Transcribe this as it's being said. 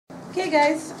Okay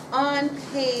guys, on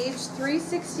page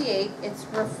 368, it's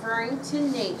referring to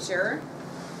nature,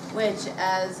 which,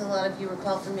 as a lot of you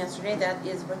recall from yesterday, that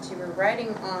is what you were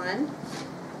writing on.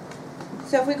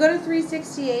 So if we go to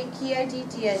 368, key ID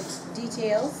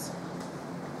details,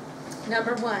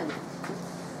 number 1.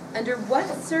 Under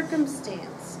what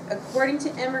circumstance, according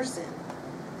to Emerson,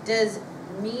 does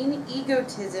mean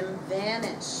egotism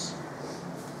vanish?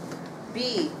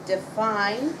 B,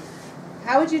 define.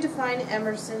 How would you define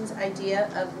Emerson's idea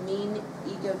of mean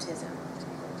egotism?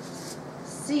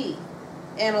 C,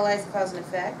 analyze cause and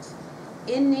effect.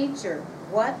 In nature,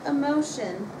 what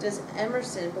emotion does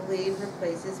Emerson believe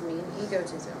replaces mean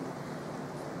egotism?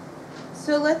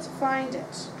 So let's find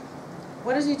it.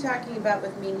 What is he talking about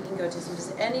with mean egotism?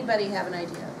 Does anybody have an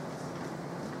idea?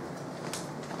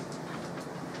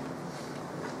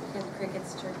 Hear the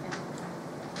crickets chirping.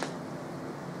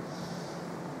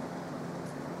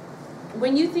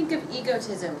 When you think of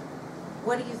egotism,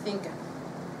 what do you think of?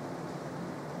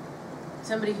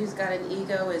 Somebody who's got an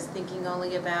ego is thinking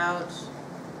only about,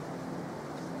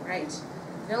 right?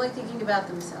 They're only thinking about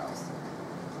themselves.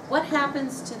 What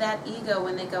happens to that ego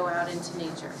when they go out into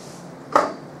nature?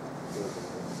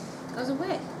 Goes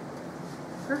away.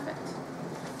 Perfect.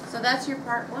 So that's your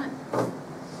part 1.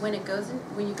 When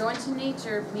you go into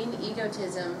nature, mean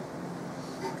egotism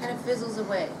kind of fizzles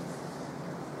away.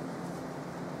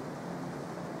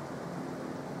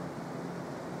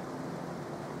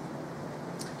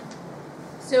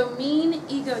 So mean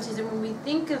egotism, when we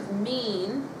think of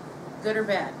mean, good or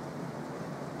bad?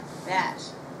 Bad.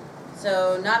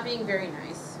 So not being very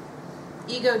nice.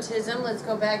 Egotism, let's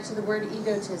go back to the word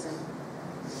egotism.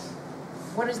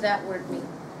 What does that word mean?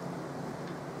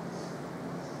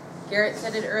 Garrett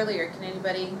said it earlier. Can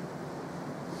anybody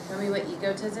tell me what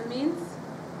egotism means?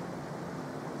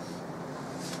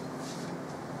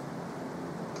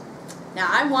 Now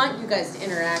I want you guys to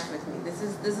interact with me. This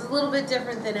is a little bit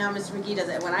different than how Mr. McGee does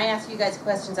it. When I ask you guys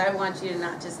questions, I want you to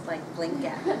not just like blink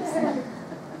at me.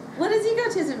 What does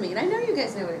egotism mean? I know you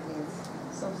guys know what it means.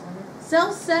 Self-centered.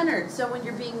 Self-centered. So when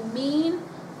you're being mean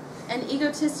and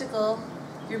egotistical,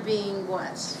 you're being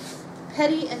what?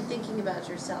 Petty and thinking about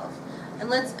yourself.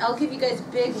 And I'll give you guys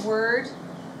a big word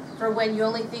for when you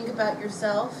only think about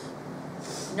yourself.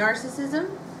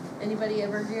 Narcissism. Anybody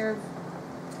ever hear of?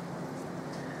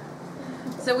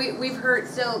 So we've heard,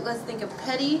 so let's think of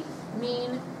petty,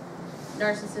 mean,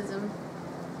 narcissism,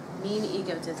 mean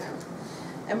egotism.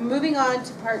 And moving on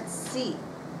to part C.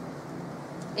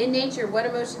 In nature, what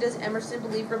emotion does Emerson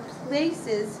believe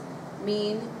replaces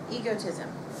mean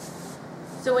egotism?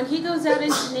 So when he goes out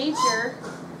into nature,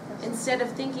 instead of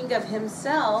thinking of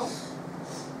himself,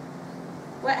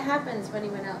 what happens when he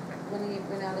went out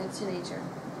into nature?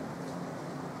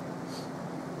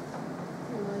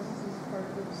 He realizes he's part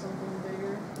of something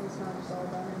bigger. It's not just all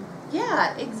about him.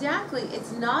 Yeah, exactly.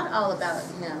 It's not all about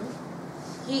him.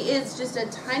 He is just a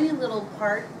tiny little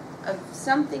part of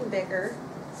something bigger.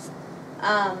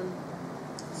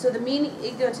 So the mean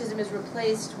egotism is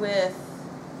replaced with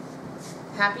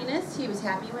happiness. He was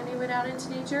happy when he went out into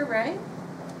nature, right?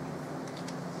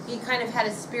 He kind of had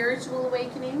a spiritual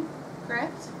awakening,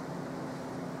 correct?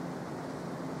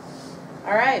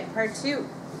 All right, part 2.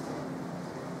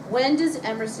 When does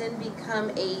Emerson become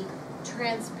a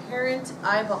transparent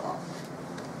eyeball?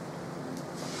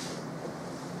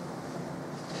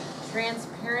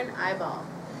 Transparent eyeball.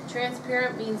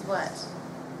 Transparent means what?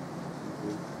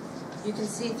 You can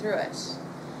see through it.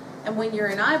 And when you're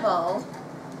an eyeball,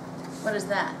 what is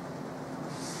that?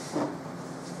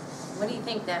 What do you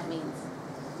think that means?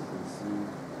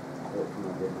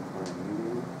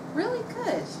 Really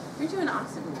good. You're doing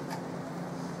awesome.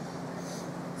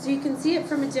 So you can see it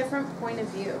from a different point of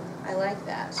view. I like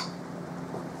that.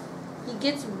 He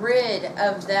gets rid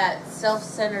of that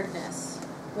self-centeredness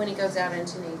when he goes out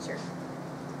into nature.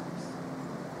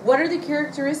 What are the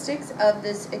characteristics of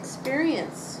this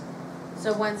experience?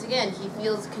 So once again, he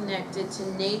feels connected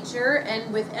to nature,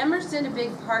 and with Emerson, a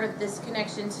big part of this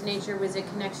connection to nature was a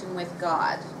connection with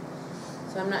God.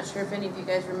 So I'm not sure if any of you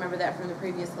guys remember that from the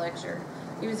previous lecture.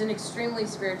 He was an extremely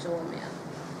spiritual man.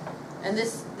 And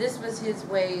this was his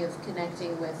way of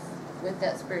connecting with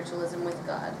that spiritualism with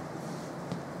God.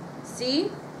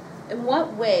 See? In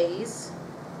what ways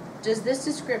does this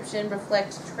description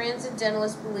reflect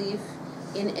transcendentalist belief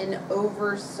in an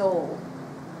oversoul?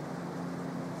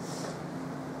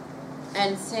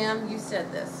 And Sam, you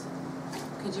said this.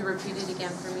 Could you repeat it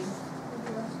again for me?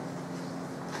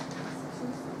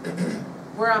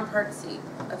 We're on part C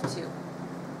of 2.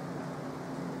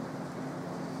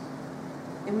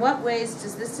 In what ways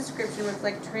does this description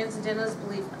reflect transcendentalist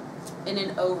belief and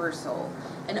an oversoul.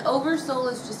 An oversoul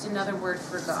is just another word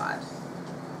for God.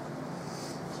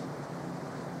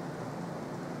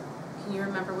 Can you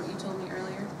remember what you told me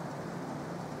earlier?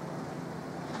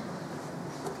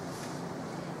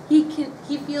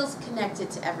 He feels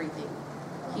connected to everything.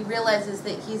 He realizes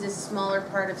that he's a smaller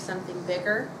part of something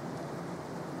bigger.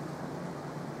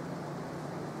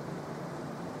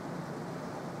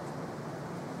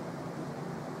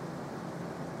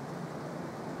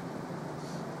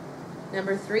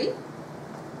 Number 3,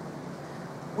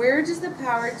 where does the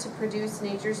power to produce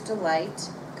nature's delight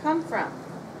come from?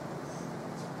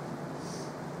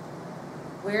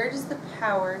 Where does the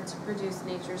power to produce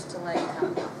nature's delight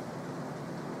come from?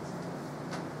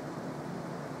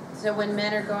 So when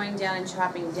men are going down and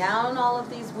chopping down all of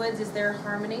these woods, is there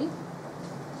harmony?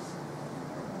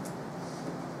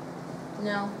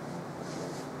 No.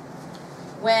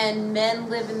 When men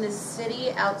live in the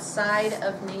city outside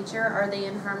of nature, are they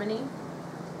in harmony?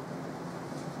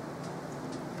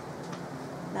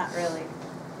 Not really.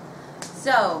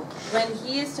 So, when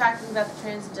he is talking about the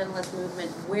Transcendentalist movement,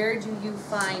 where do you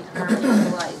find harmony and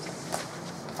delight?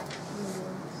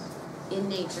 In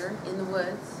nature, in the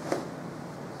woods.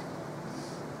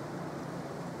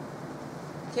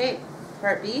 Okay,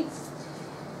 part B.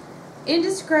 In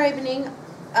describing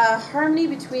harmony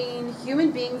between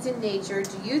human beings and nature,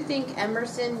 do you think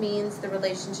Emerson means the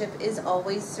relationship is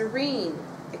always serene?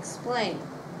 Explain.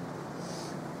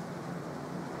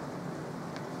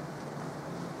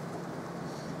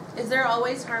 Is there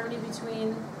always harmony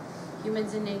between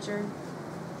humans and nature?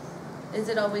 Is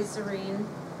it always serene?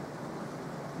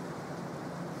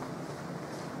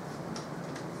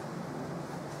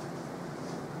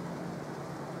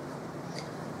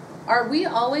 Are we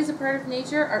always a part of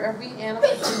nature, or are we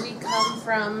animals? Do we come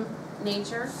from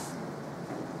nature?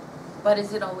 But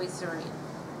is it always serene?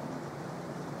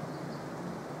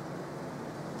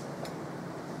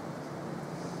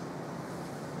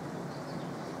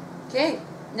 Okay,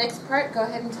 next part, go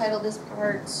ahead and title this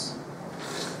part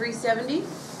 370.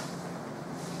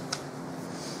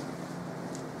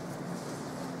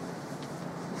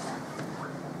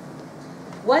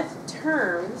 What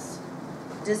terms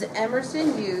does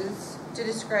Emerson use to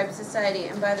describe society?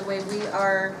 And by the way, we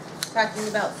are talking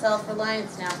about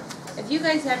self-reliance now. If you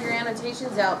guys have your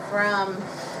annotations out from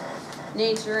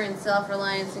nature and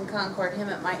self-reliance and Concord Hymn,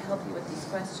 it might help you with these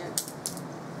questions.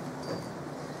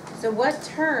 So what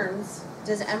terms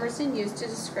does Emerson use to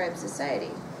describe society?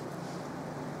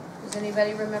 Does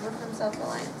anybody remember from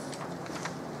self-reliance?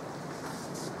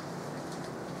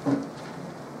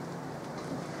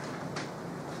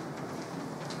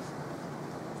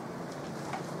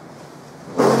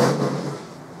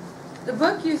 The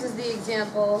book uses the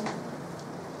example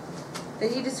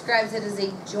that he describes it as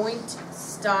a joint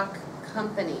stock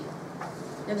company.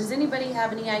 Now, does anybody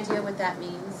have any idea what that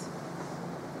means?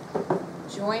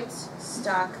 Joint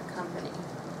stock company.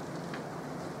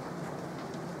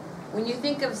 When you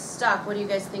think of stock, what do you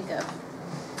guys think of?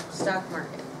 Stock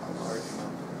market. A large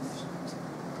amount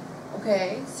of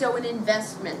Okay, so an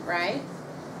investment, right?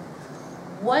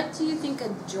 What do you think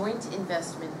a joint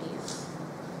investment means?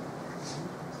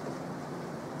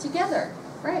 Together,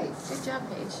 right? Good job,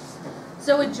 Paige.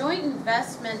 So a joint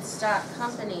investment stock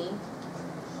company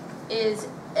is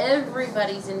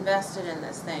everybody's invested in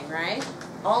this thing, right?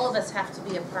 All of us have to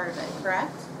be a part of it,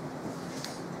 correct?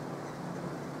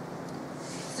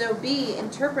 So B,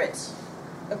 interpret.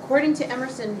 According to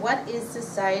Emerson, what is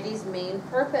society's main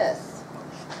purpose?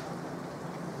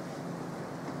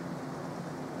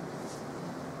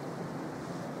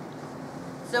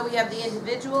 So we have the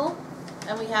individual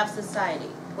and we have society.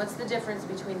 What's the difference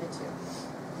between the two?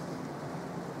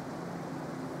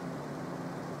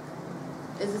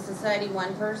 Is a society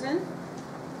one person?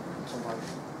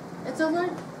 It's a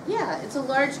large, yeah, it's a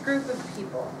large group of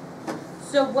people.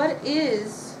 So what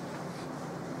is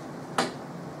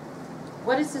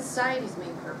society's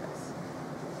main purpose,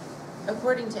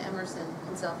 according to Emerson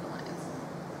and self-reliance?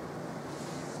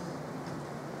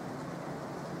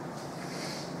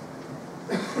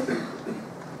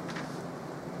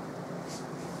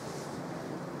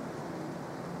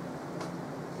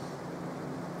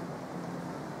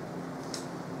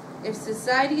 If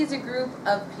society is a group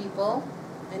of people,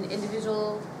 an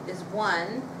individual is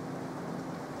one,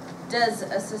 does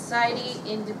a society,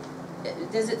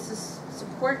 does it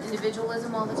support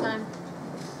individualism all the time?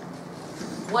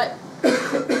 What,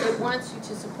 it wants you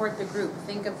to support the group.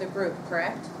 Think of the group,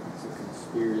 correct? It's a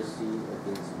conspiracy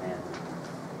against man.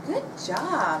 Good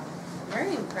job.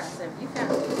 Very impressive. You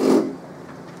found it.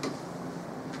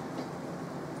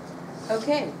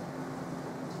 Okay.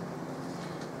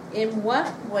 In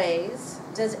what ways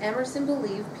does Emerson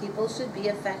believe people should be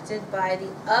affected by the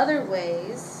other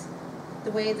ways,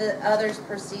 the way that others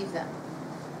perceive them?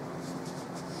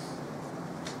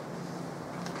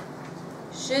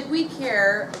 Should we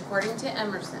care, according to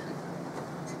Emerson,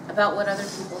 about what other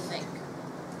people think?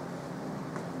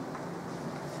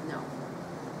 No.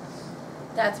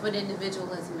 That's what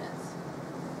individualism is.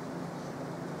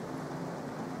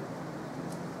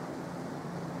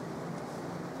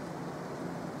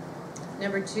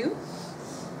 Number 2,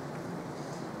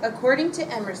 according to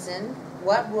Emerson,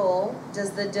 what role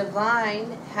does the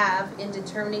divine have in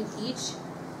determining each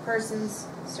person's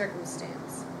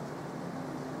circumstance?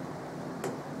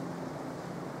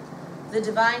 The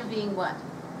divine being what?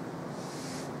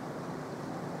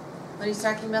 When he's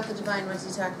talking about the divine, what is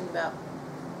he talking about?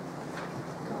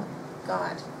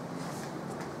 God.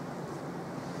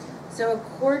 So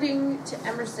according to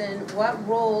Emerson, what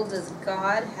role does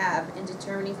God have in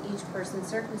determining each person's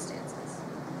circumstances?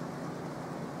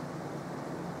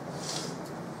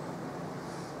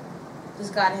 Does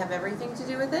God have everything to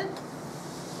do with it?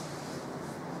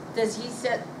 Does he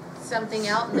set something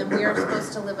out and then we are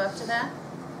supposed to live up to that?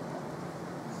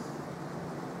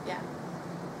 Yeah.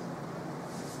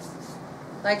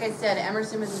 Like I said,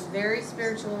 Emerson was a very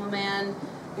spiritual man.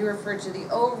 He referred to the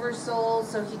oversoul,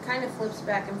 so he kind of flips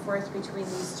back and forth between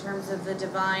these terms of the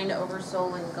divine,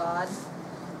 oversoul, and God.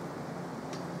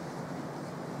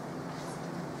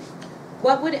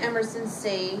 What would Emerson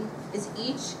say is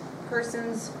each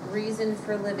person's reason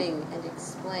for living, and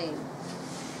explain?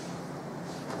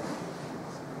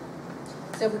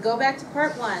 So if we go back to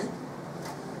part 1,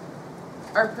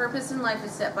 our purpose in life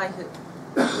is set by who?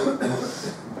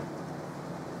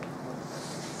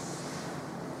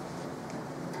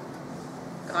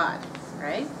 God,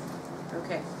 right?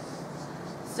 Okay.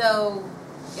 So,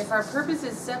 if our purpose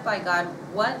is set by God,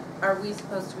 what are we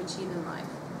supposed to achieve in life?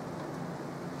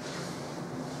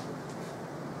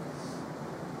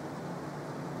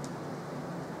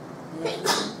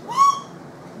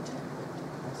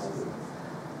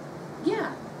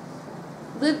 Yeah.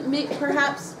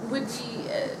 Perhaps would we,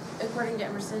 according to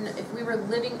Emerson, if we were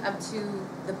living up to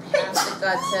the path that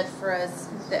God set for us,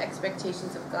 the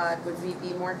expectations of God, would we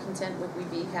be more content? Would we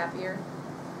be happier?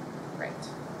 Right.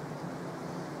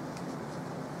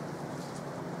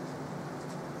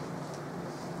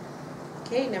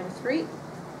 Okay, number 3.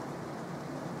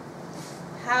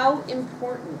 How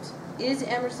important is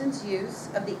Emerson's use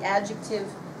of the adjective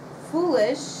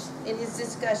foolish in his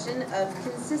discussion of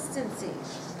consistency?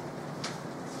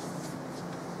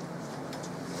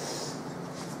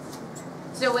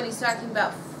 So when he's talking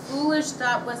about foolish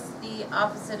thought, what's the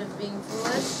opposite of being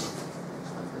foolish?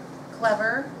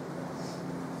 Clever.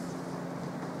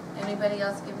 Anybody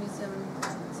else give me some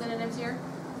synonyms here?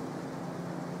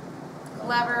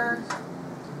 Clever.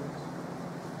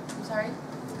 I'm sorry?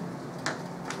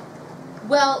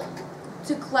 Well,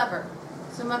 to clever.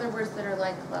 Some other words that are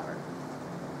like clever.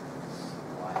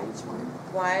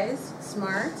 Wise,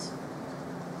 smart.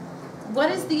 What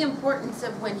is the importance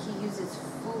of when he uses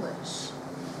foolish?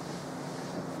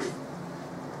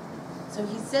 So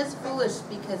he says foolish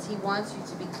because he wants you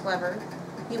to be clever.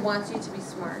 He wants you to be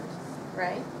smart,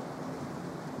 right?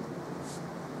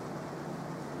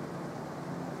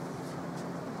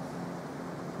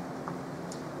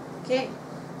 Okay.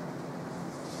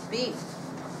 B.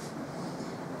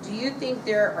 Do you think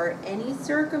there are any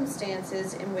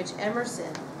circumstances in which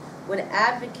Emerson would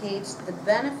advocate the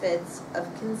benefits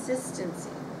of consistency?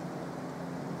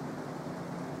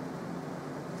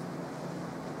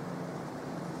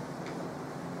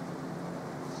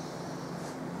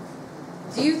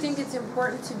 Do you think it's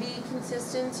important to be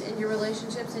consistent in your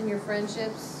relationships, in your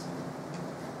friendships?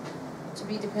 To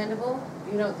be dependable?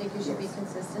 You don't think you should be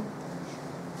consistent?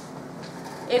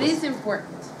 It is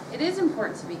important. It is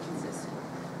important to be consistent.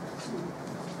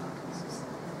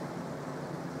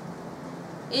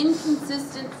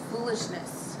 Inconsistent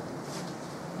foolishness.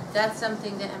 That's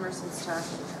something that Emerson's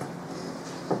talking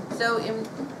about. So in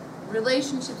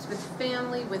relationships with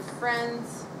family, with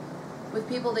friends, with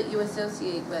people that you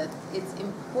associate with, it's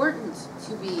important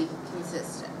to be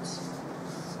consistent.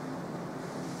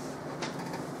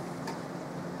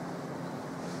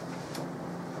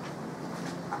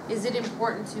 Is it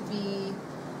important to be,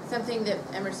 something that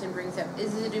Emerson brings up,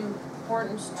 is it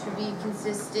important to be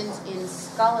consistent in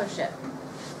scholarship,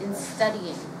 in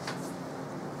studying?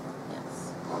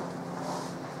 Yes.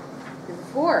 Number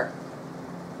 4,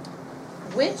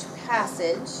 which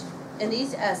passage in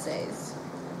these essays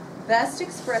best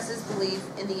expresses belief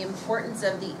in the importance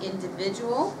of the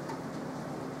individual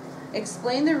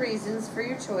Explain the reasons for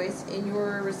your choice. In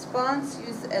your response,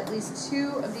 use at least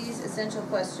 2 of these essential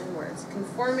question words: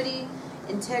 conformity,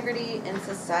 integrity, and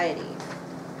society.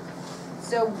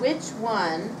 So which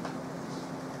one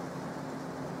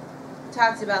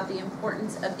talks about the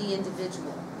importance of the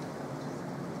individual?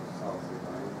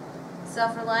 Self-reliance.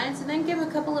 Self-reliance, and then give a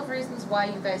couple of reasons why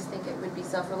you guys think it would be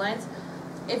self-reliance.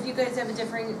 If you guys have a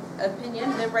differing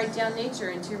opinion, then write down nature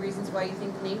and 2 reasons why you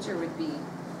think nature would be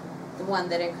the one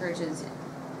that encourages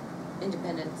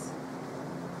independence.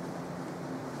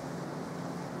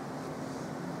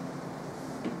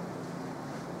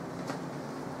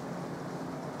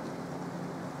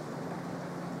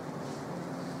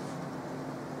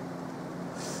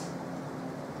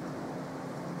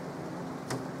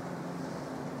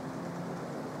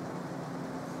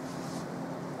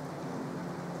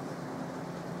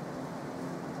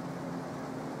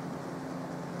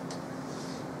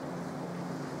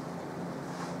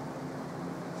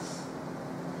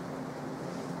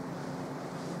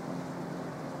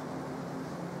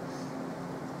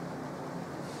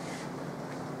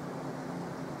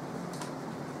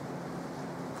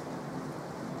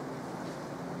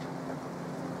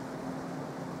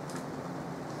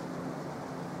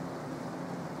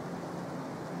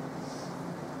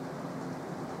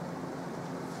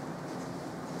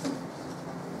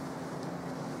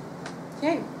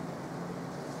 Okay.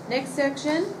 Next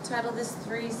section, title this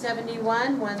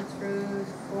 371, 1 through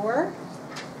 4.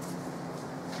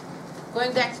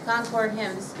 Going back to Concord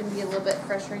Hymn, this is going to be a little bit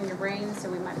fresher in your brain, so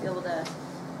we might be able to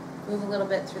move a little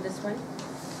bit through this one.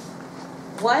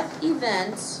 What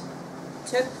event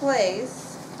took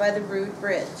place by the Rood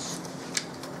Bridge?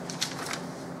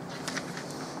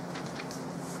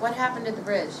 What happened at the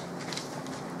bridge?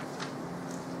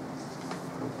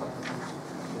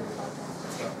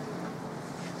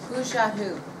 Who shot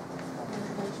who?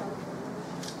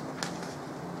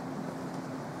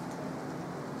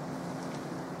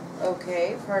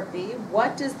 Okay, part B.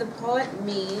 What does the poet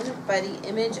mean by the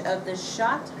image of the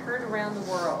shot heard around the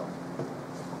world?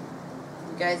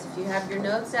 You guys, if you have your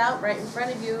notes out right in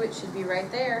front of you, it should be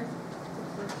right there.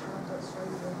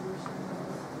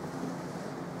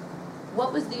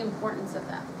 What was the importance of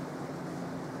that?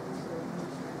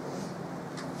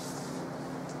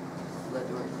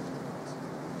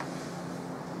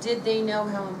 Did they know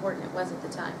how important it was at the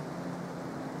time?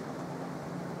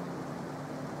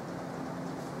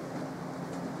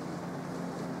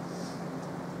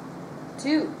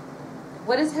 Two,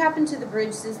 what has happened to the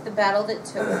bridge since the battle that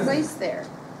took place there?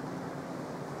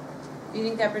 Do you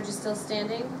think that bridge is still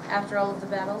standing after all of the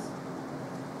battles?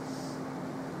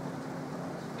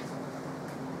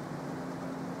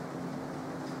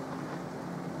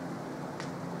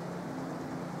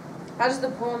 How does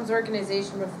the poem's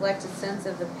organization reflect a sense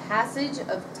of the passage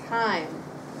of time?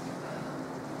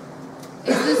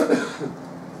 Is this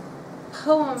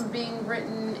poem being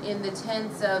written in the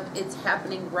tense of it's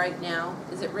happening right now?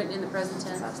 Is it written in the present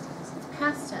tense? Past tense. It's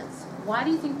past tense. Why do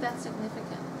you think that's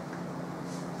significant?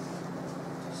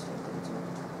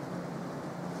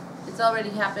 It's already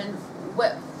happened.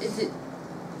 What is it?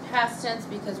 Past tense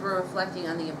because we're reflecting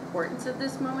on the importance of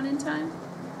this moment in time?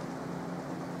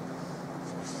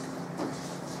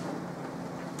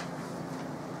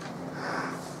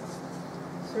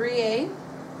 (3A).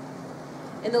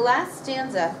 In the last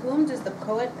stanza, whom does the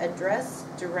poet address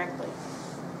directly?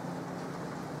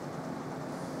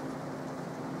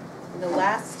 In the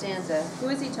last stanza, who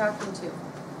is he talking to?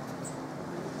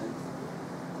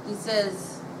 He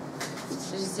says,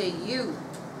 does he say you?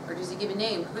 Or does he give a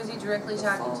name? Who is he directly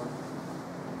talking to?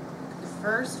 The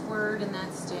first word in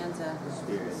that stanza.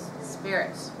 Spirit.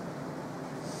 Spirit.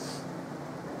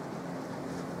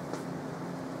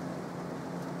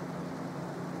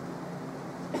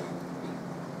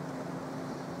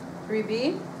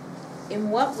 (3B).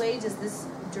 In what way does this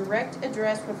direct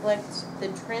address reflect the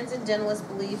transcendentalist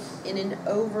belief in an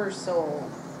oversoul?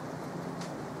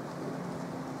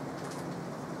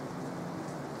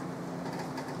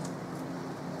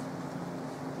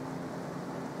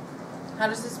 How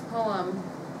does this poem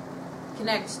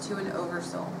connect to an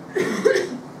oversoul?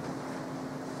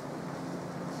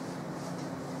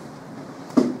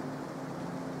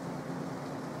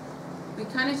 We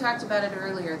kind of talked about it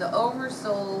earlier. The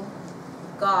oversoul,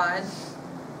 God,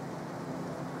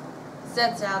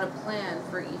 sets out a plan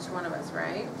for each one of us,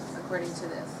 right? According to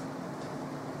this.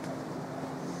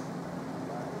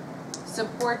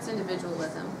 Supports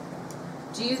individualism.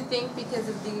 Do you think because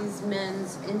of these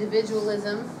men's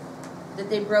individualism that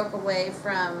they broke away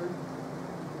from,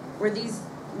 were these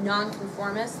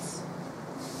nonconformists?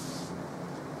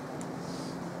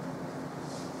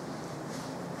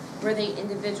 Were they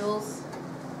individuals?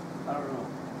 I don't know.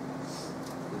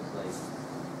 It's like,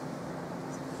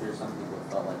 sure some people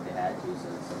felt like they had to, so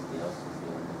that somebody else was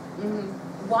doing it.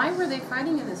 Mm-hmm. Why were they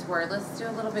fighting in this war? Let's do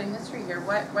a little bit of history here.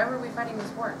 Why were we fighting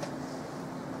this war?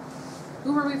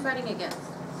 Who were we fighting against?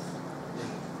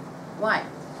 Why?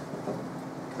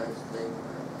 Because they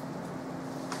were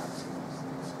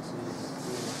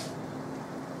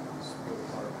split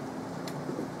apart.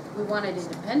 We wanted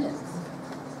independence,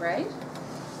 right?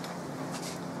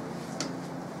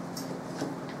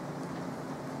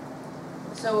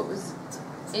 So it was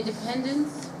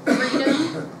independence,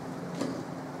 freedom.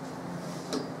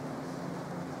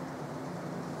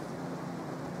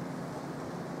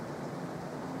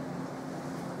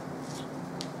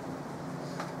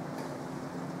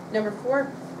 Number 4,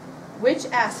 which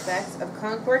aspects of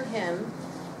Concord hymn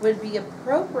would be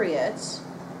appropriate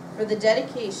for the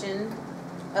dedication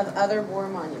of other war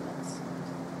monuments?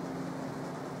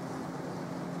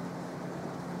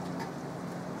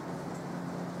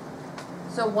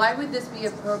 So why would this be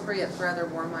appropriate for other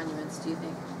war monuments, do you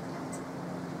think?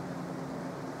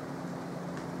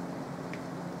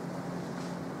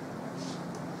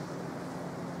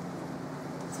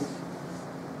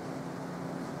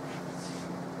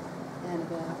 And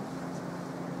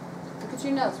look at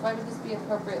your notes. Why would this be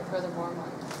appropriate for other war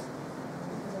monuments?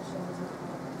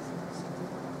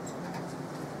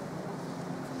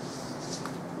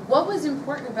 What was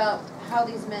important about how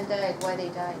these men died, why they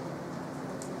died?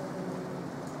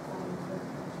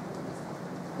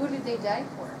 Who did they die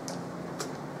for?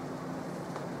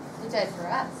 They died for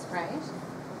us, right?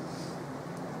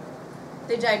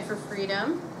 They died for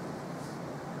freedom.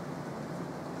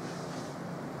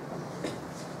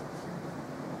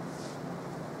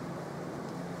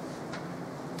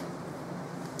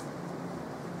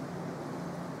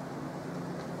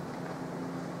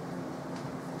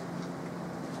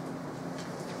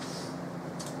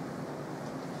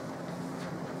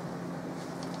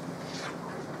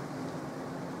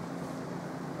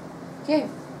 Okay,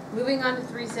 moving on to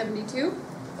 372.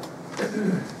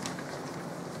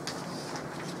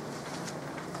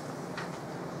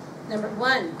 Number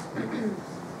 1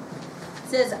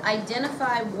 says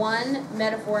identify one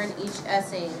metaphor in each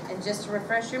essay. And just to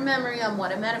refresh your memory on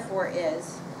what a metaphor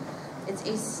is, it's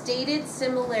a stated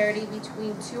similarity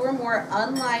between two or more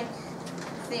unlike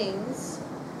things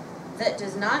that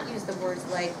does not use the words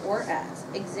like or as.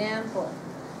 Example,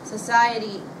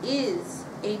 society is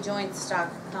a joint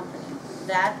stock company.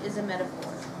 That is a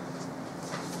metaphor.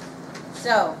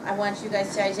 So, I want you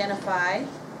guys to identify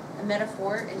a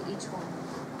metaphor in each one.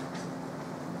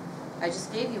 I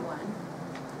just gave you one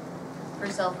for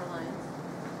self-reliance.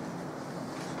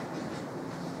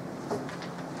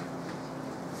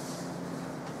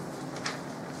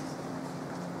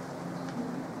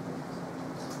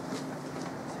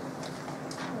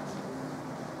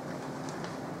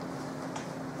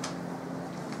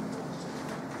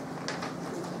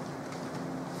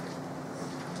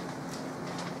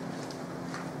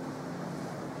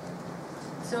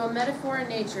 So a metaphor in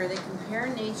nature, they compare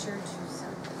nature to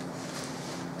something.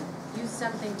 Use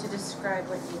something to describe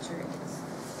what nature is.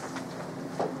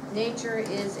 Nature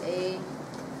is a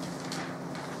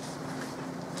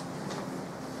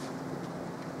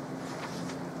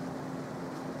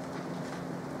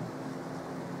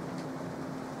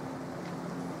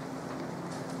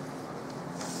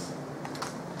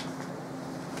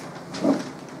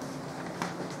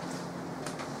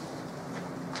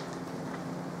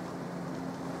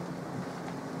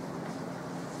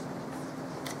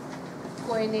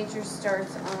nature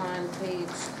starts on page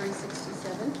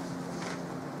 367.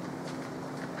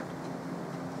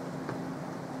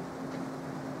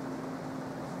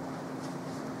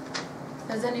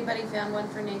 Has anybody found one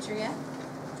for nature yet?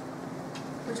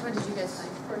 Which one did you guys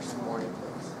find? First morning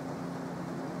place.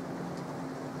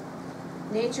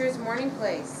 Nature's morning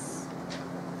place.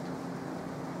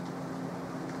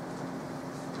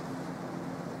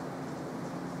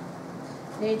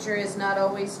 Nature is not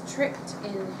always tricked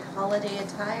in holiday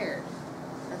attire.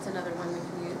 That's another one we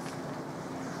can use.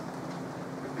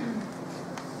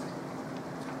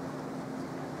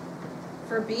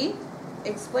 For B,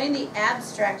 explain the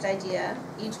abstract idea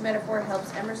each metaphor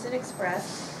helps Emerson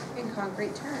express in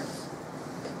concrete terms.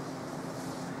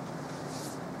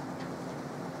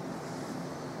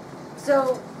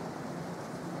 So,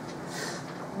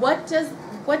 what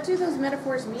do those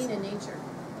metaphors mean in nature?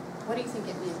 What do you think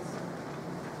it means?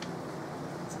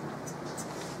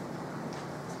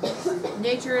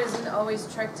 Nature isn't always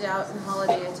tricked out in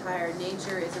holiday attire.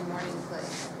 Nature is a morning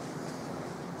place.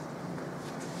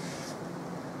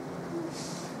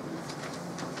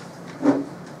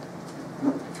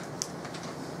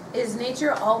 Is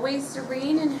nature always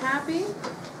serene and happy?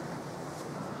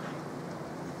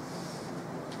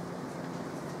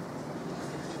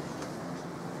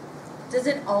 Does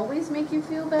it always make you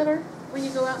feel better when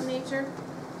you go out in nature?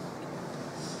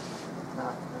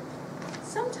 Not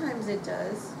Sometimes it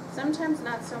does. Sometimes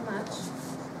not so much.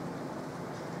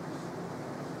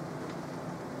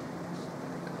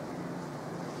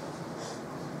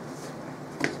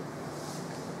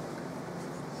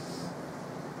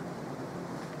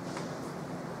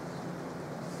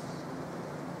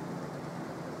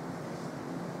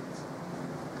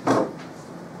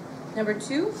 Number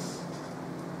 2,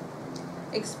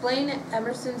 explain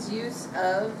Emerson's use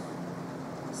of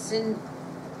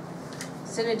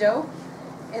synecdoche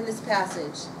in this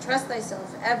passage. Trust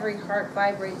thyself, every heart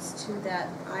vibrates to that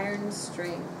iron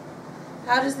string.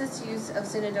 How does this use of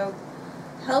synecdoche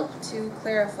help to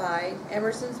clarify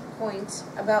Emerson's point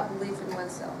about belief in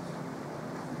oneself?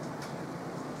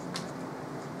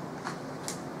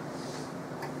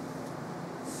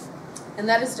 And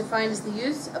that is defined as the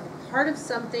use of a part of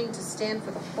something to stand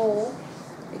for the whole.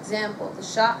 Example, the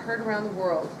shot heard around the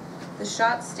world. The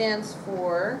shot stands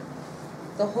for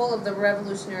the whole of the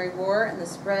Revolutionary War and the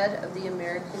spread of the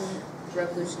American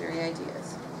revolutionary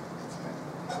ideas.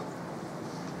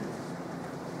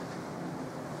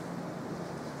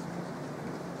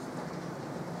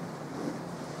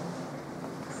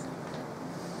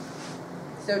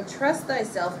 So trust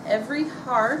thyself, every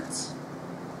heart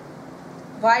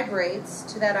vibrates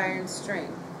to that iron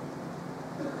string.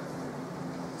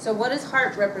 So what does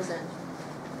heart represent?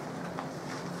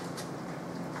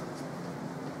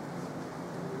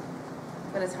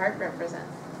 What does heart represent?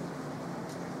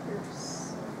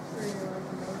 It's pretty like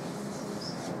emotions and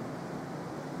stuff.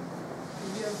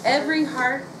 Did you have Every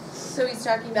heart, so he's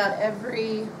talking about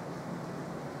every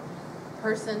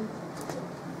person.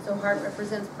 So heart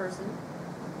represents person.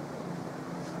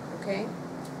 Okay?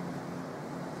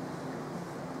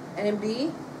 And in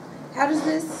B, how does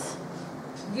this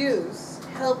use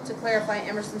help to clarify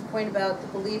Emerson's point about the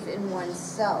belief in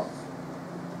oneself?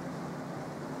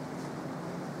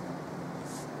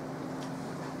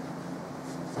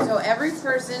 So every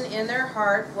person in their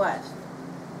heart, what?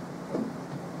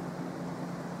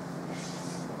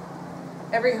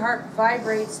 Every heart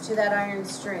vibrates to that iron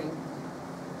string.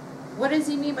 What does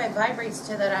he mean by vibrates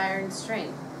to that iron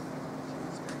string?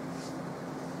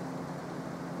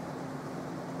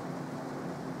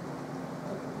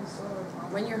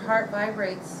 When your heart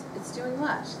vibrates, it's doing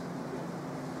what?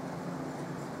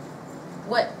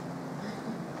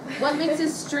 What makes a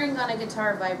string on a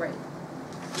guitar vibrate?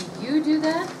 Do you do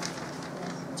that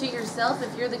to yourself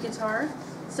if you're the guitar?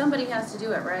 Somebody has to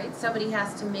do it, right? Somebody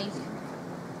has to make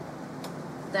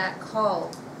that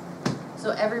call.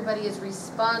 So everybody is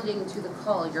responding to the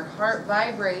call. Your heart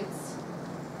vibrates.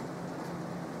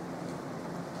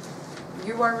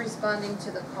 You are responding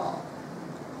to the call.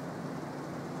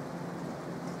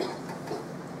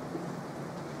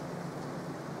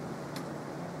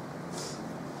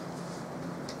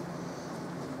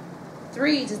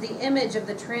 Three, does the image of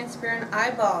the transparent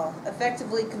eyeball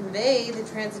effectively convey the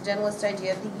transcendentalist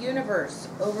idea of the universe?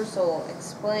 Oversoul,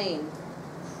 explain.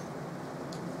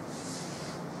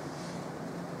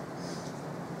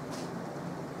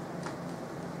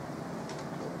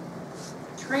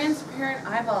 Transparent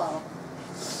eyeball.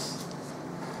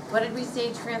 What did we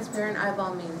say transparent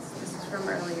eyeball means? This is from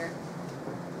earlier.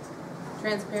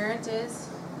 Transparent is?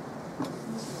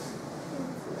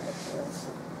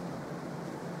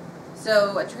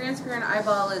 So a transparent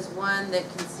eyeball is one that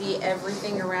can see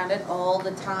everything around it all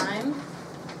the time,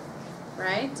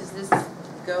 right? Does this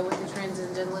go with the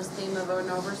transcendentalist theme of an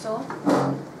oversoul?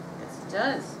 Yes, it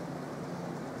does.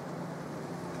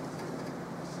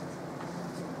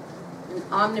 An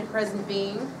omnipresent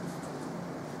being.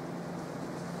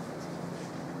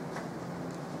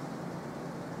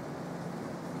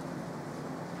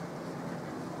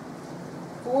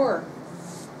 Four.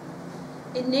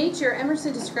 In nature,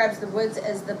 Emerson describes the woods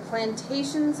as the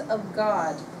plantations of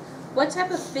God. What type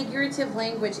of figurative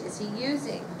language is he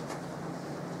using?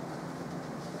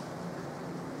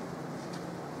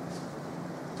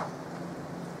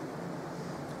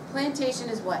 Plantation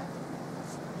is what?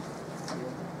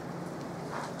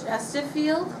 Just a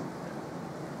field?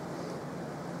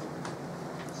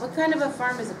 What kind of a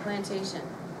farm is a plantation?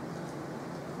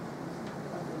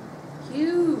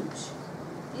 Huge.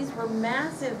 These were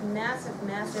massive, massive,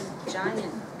 massive,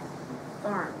 giant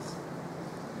farms.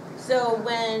 So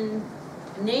when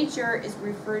nature is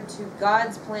referred to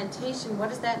God's plantation, what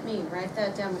does that mean? Write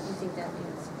that down, what you think that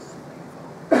means.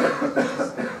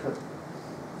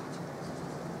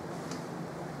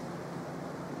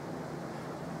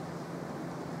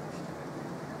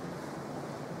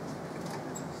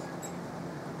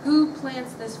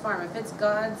 plants this farm? If it's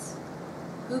God's,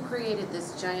 who created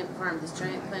this giant farm, this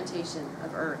giant plantation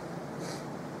of earth?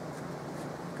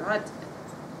 God did.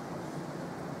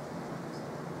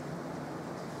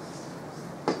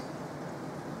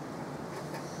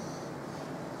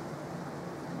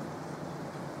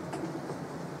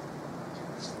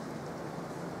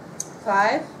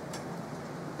 Five.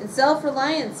 In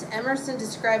self-reliance, Emerson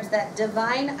describes that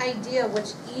divine idea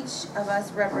which each of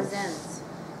us represents.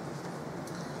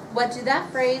 What do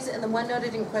that phrase and the one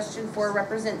noted in question 4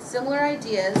 represent? Similar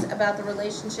ideas about the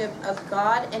relationship of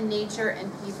God and nature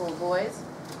and people, boys.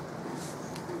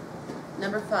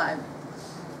 Number 5.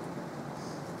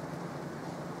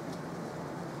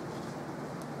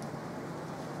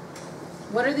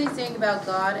 What are they saying about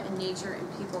God and nature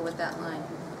and people with that line?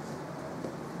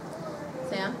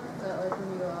 Sam? That like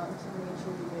when you go out into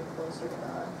nature, you get closer to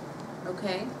God.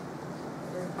 Okay.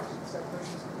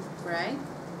 Separation. Right?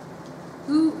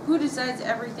 Who decides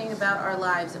everything about our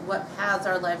lives and what paths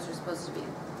our lives are supposed to be?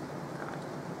 God.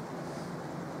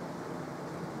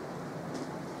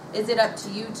 Is it up to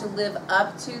you to live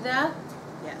up to that?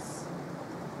 Yes.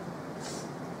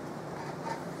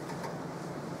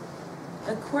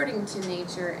 According to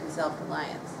nature and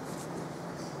self-reliance.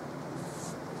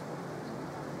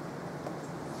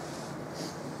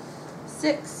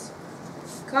 6.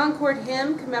 Concord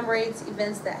Hymn commemorates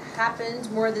events that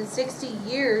happened more than 60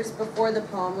 years before the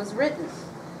poem was written.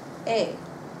 A.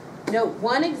 Note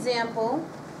one example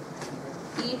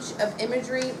each of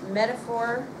imagery,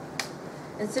 metaphor,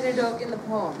 and synecdoche in the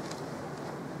poem.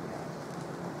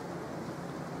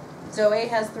 So A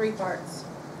has 3 parts.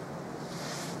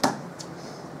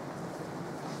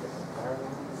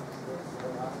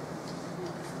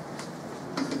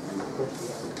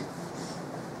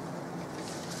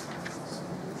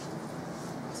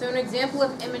 So an example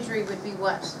of imagery would be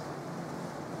what?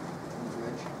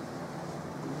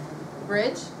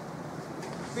 Bridge. Bridge?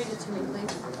 Read it to me,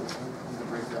 please. The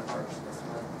bridge that arched the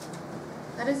flood.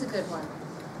 That is a good one.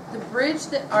 The bridge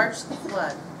that arched the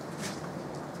flood.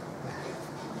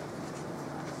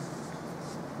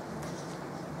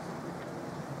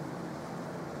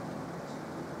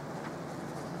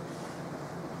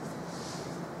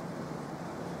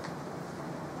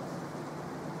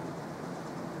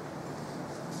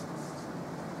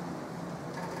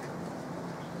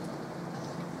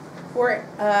 For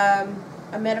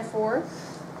a metaphor,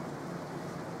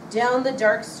 down the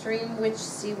dark stream which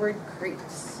seaward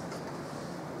creeps.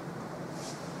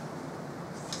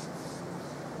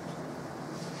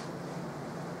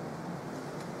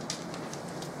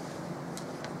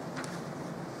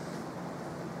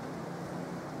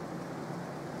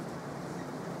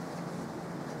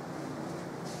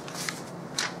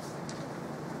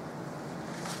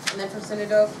 And then for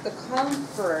synecdoche, the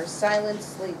conqueror silent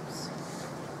sleeps.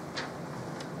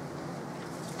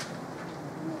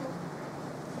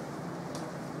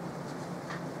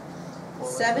 What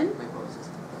was 7? it? Wait, what was this?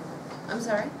 I'm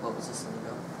sorry? What was this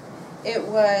synecdoche? It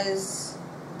was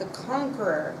the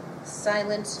conqueror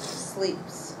silent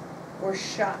sleeps, or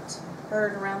shot,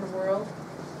 heard around the world.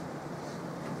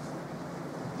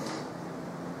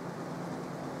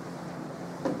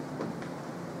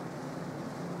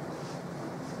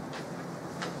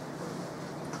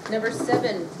 Number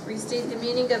 7, restate the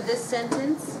meaning of this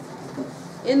sentence.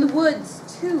 In the woods,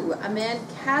 too, a man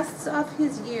casts off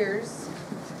his years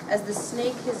as the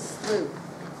snake his slough.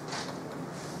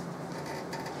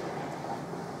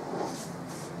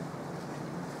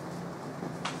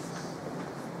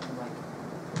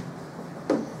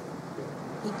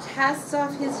 He casts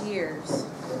off his years.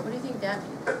 What do you think that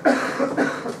means?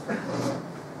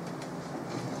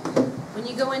 When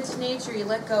you go into nature, you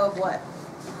let go of what?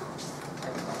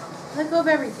 Let go of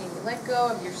everything. You let go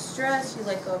of your stress. You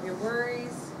let go of your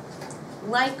worries.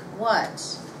 Like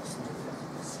what?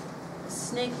 A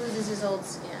snake loses his old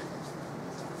skin.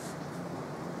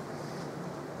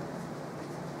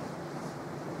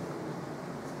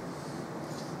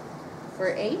 For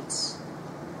 8.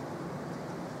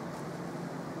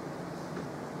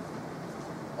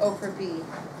 O for B.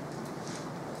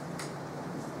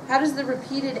 How does the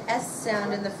repeated S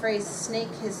sound in the phrase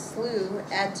snake his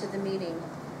slough add to the meaning?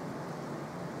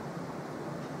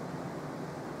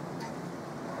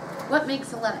 What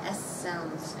makes a lot of S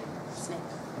sounds? Snake.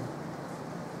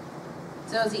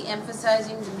 So is he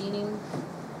emphasizing the meaning,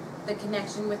 the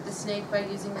connection with the snake by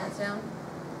using that sound?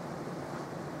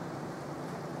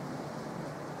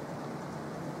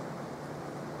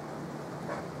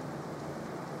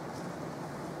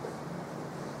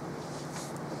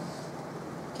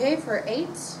 Okay, for 8,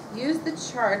 use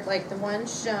the chart like the one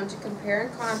shown to compare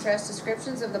and contrast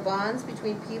descriptions of the bonds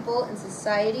between people and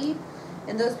society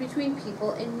and those between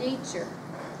people and nature.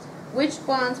 Which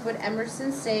bonds would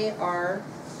Emerson say are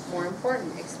more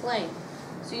important? Explain.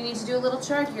 So you need to do a little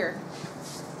chart here.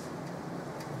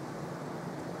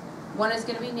 One is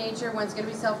going to be nature, one's going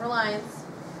to be self-reliance.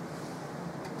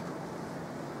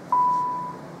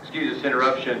 Excuse this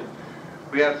interruption.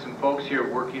 We have some folks here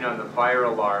working on the fire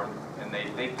alarm, and they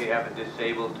think they have it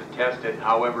disabled to test it.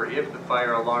 However, if the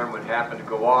fire alarm would happen to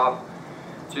go off,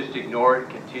 just ignore it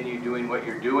and continue doing what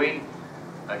you're doing.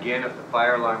 Again, if the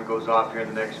fire alarm goes off here in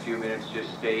the next few minutes,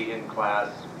 just stay in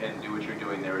class and do what you're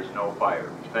doing. There is no fire.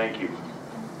 Thank you.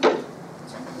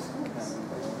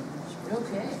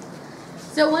 Okay.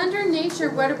 So under nature,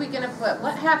 what are we going to put?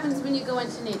 What happens when you go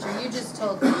into nature? You just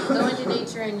told me. You go into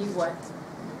nature and you what?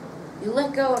 You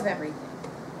let go of everything,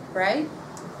 right?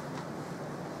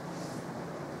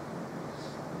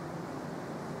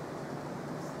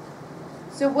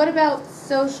 So what about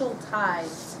social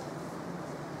ties?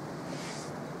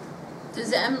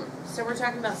 So we're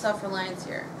talking about self-reliance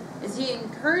here. Is he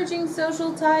encouraging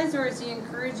social ties, or is he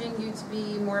encouraging you to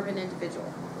be more of an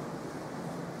individual?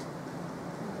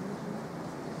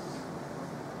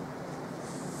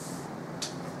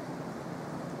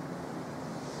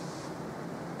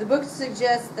 The book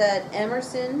suggests that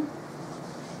Emerson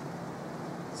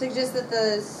suggests that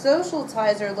the social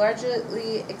ties are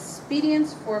largely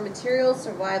expedients for material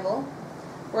survival,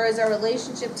 whereas our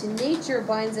relationship to nature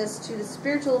binds us to the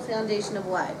spiritual foundation of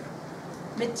life.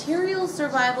 Material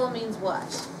survival means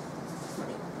what?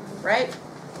 Right?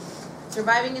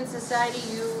 Surviving in society,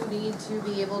 you need to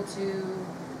be able to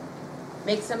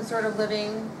make some sort of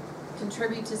living,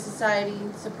 contribute to society,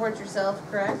 support yourself,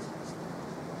 correct?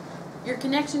 Your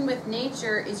connection with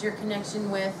nature is your connection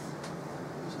with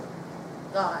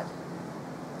God,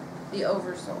 the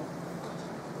Oversoul.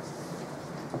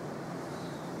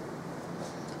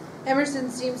 Emerson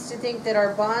seems to think that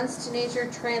our bonds to nature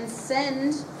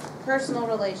transcend personal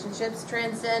relationships.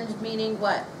 Transcend meaning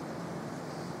what?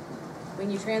 When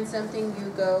you trans something,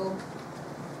 you go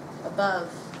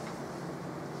above.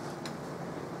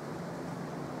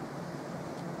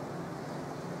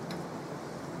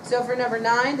 So for number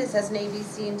 9, this has an A, B,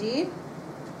 C, and D.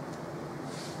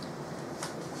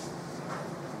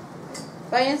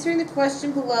 By answering the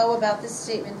question below about this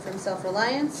statement from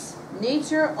Self-Reliance,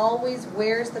 nature always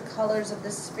wears the colors of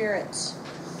the spirit.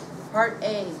 Part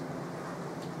A.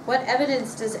 What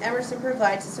evidence does Emerson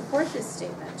provide to support this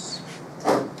statement?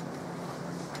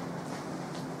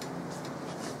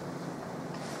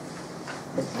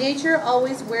 Nature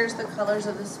always wears the colors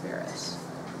of the spirit.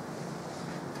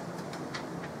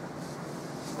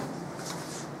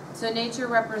 So nature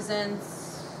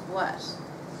represents what?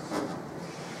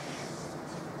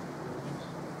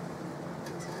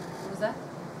 What was that?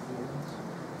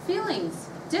 Feelings.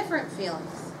 Different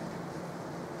feelings.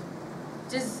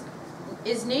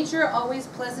 Is nature always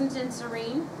pleasant and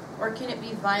serene? Or can it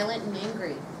be violent and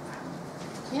angry?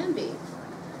 It can be.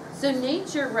 So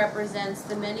nature represents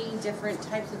the many different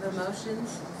types of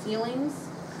emotions, feelings,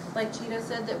 like Cheeto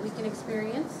said, that we can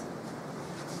experience.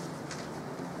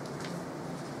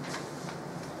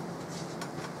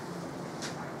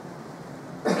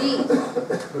 B.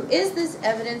 Is this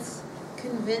evidence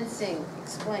convincing?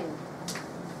 Explain.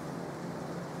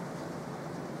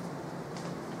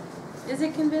 Is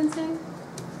it convincing?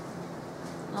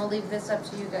 I'll leave this up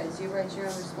to you guys. You write your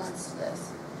own response to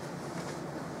this.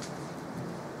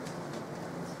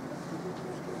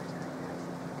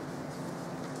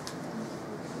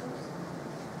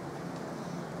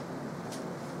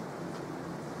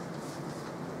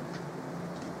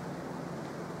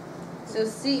 So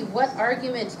C, what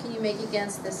argument can you make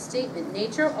against this statement?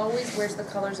 Nature always wears the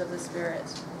colors of the spirit.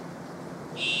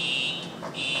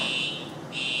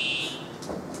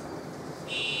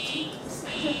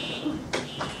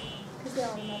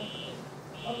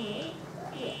 Oh, really?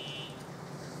 Yeah.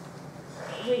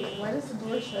 Wait, why does the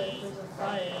door shut if there's a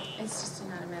fire? It's just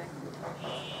an automatic.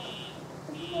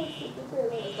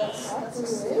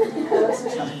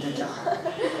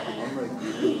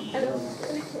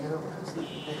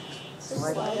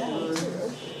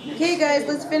 Okay guys,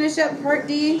 let's finish up part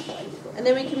D and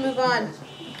then we can move on.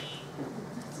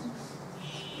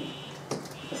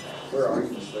 Where are you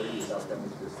in the study? About 70%.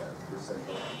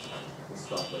 Let's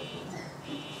stop right there.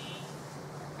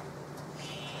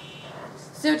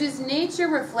 So does nature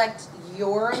reflect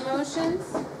your emotions?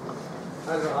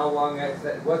 I don't know how long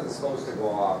that wasn't supposed to go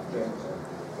off.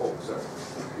 Oh, sorry.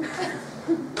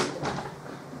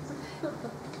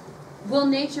 Will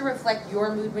nature reflect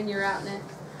your mood when you're out in it?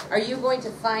 Are you going to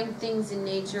find things in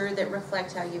nature that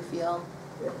reflect how you feel?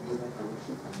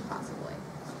 Possibly.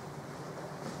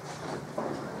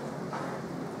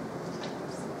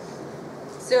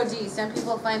 So D, some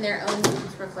people find their own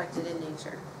needs reflected in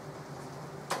nature.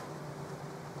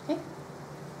 Okay.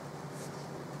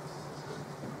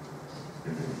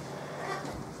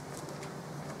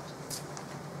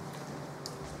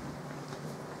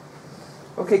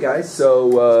 Okay, guys,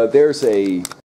 so there's a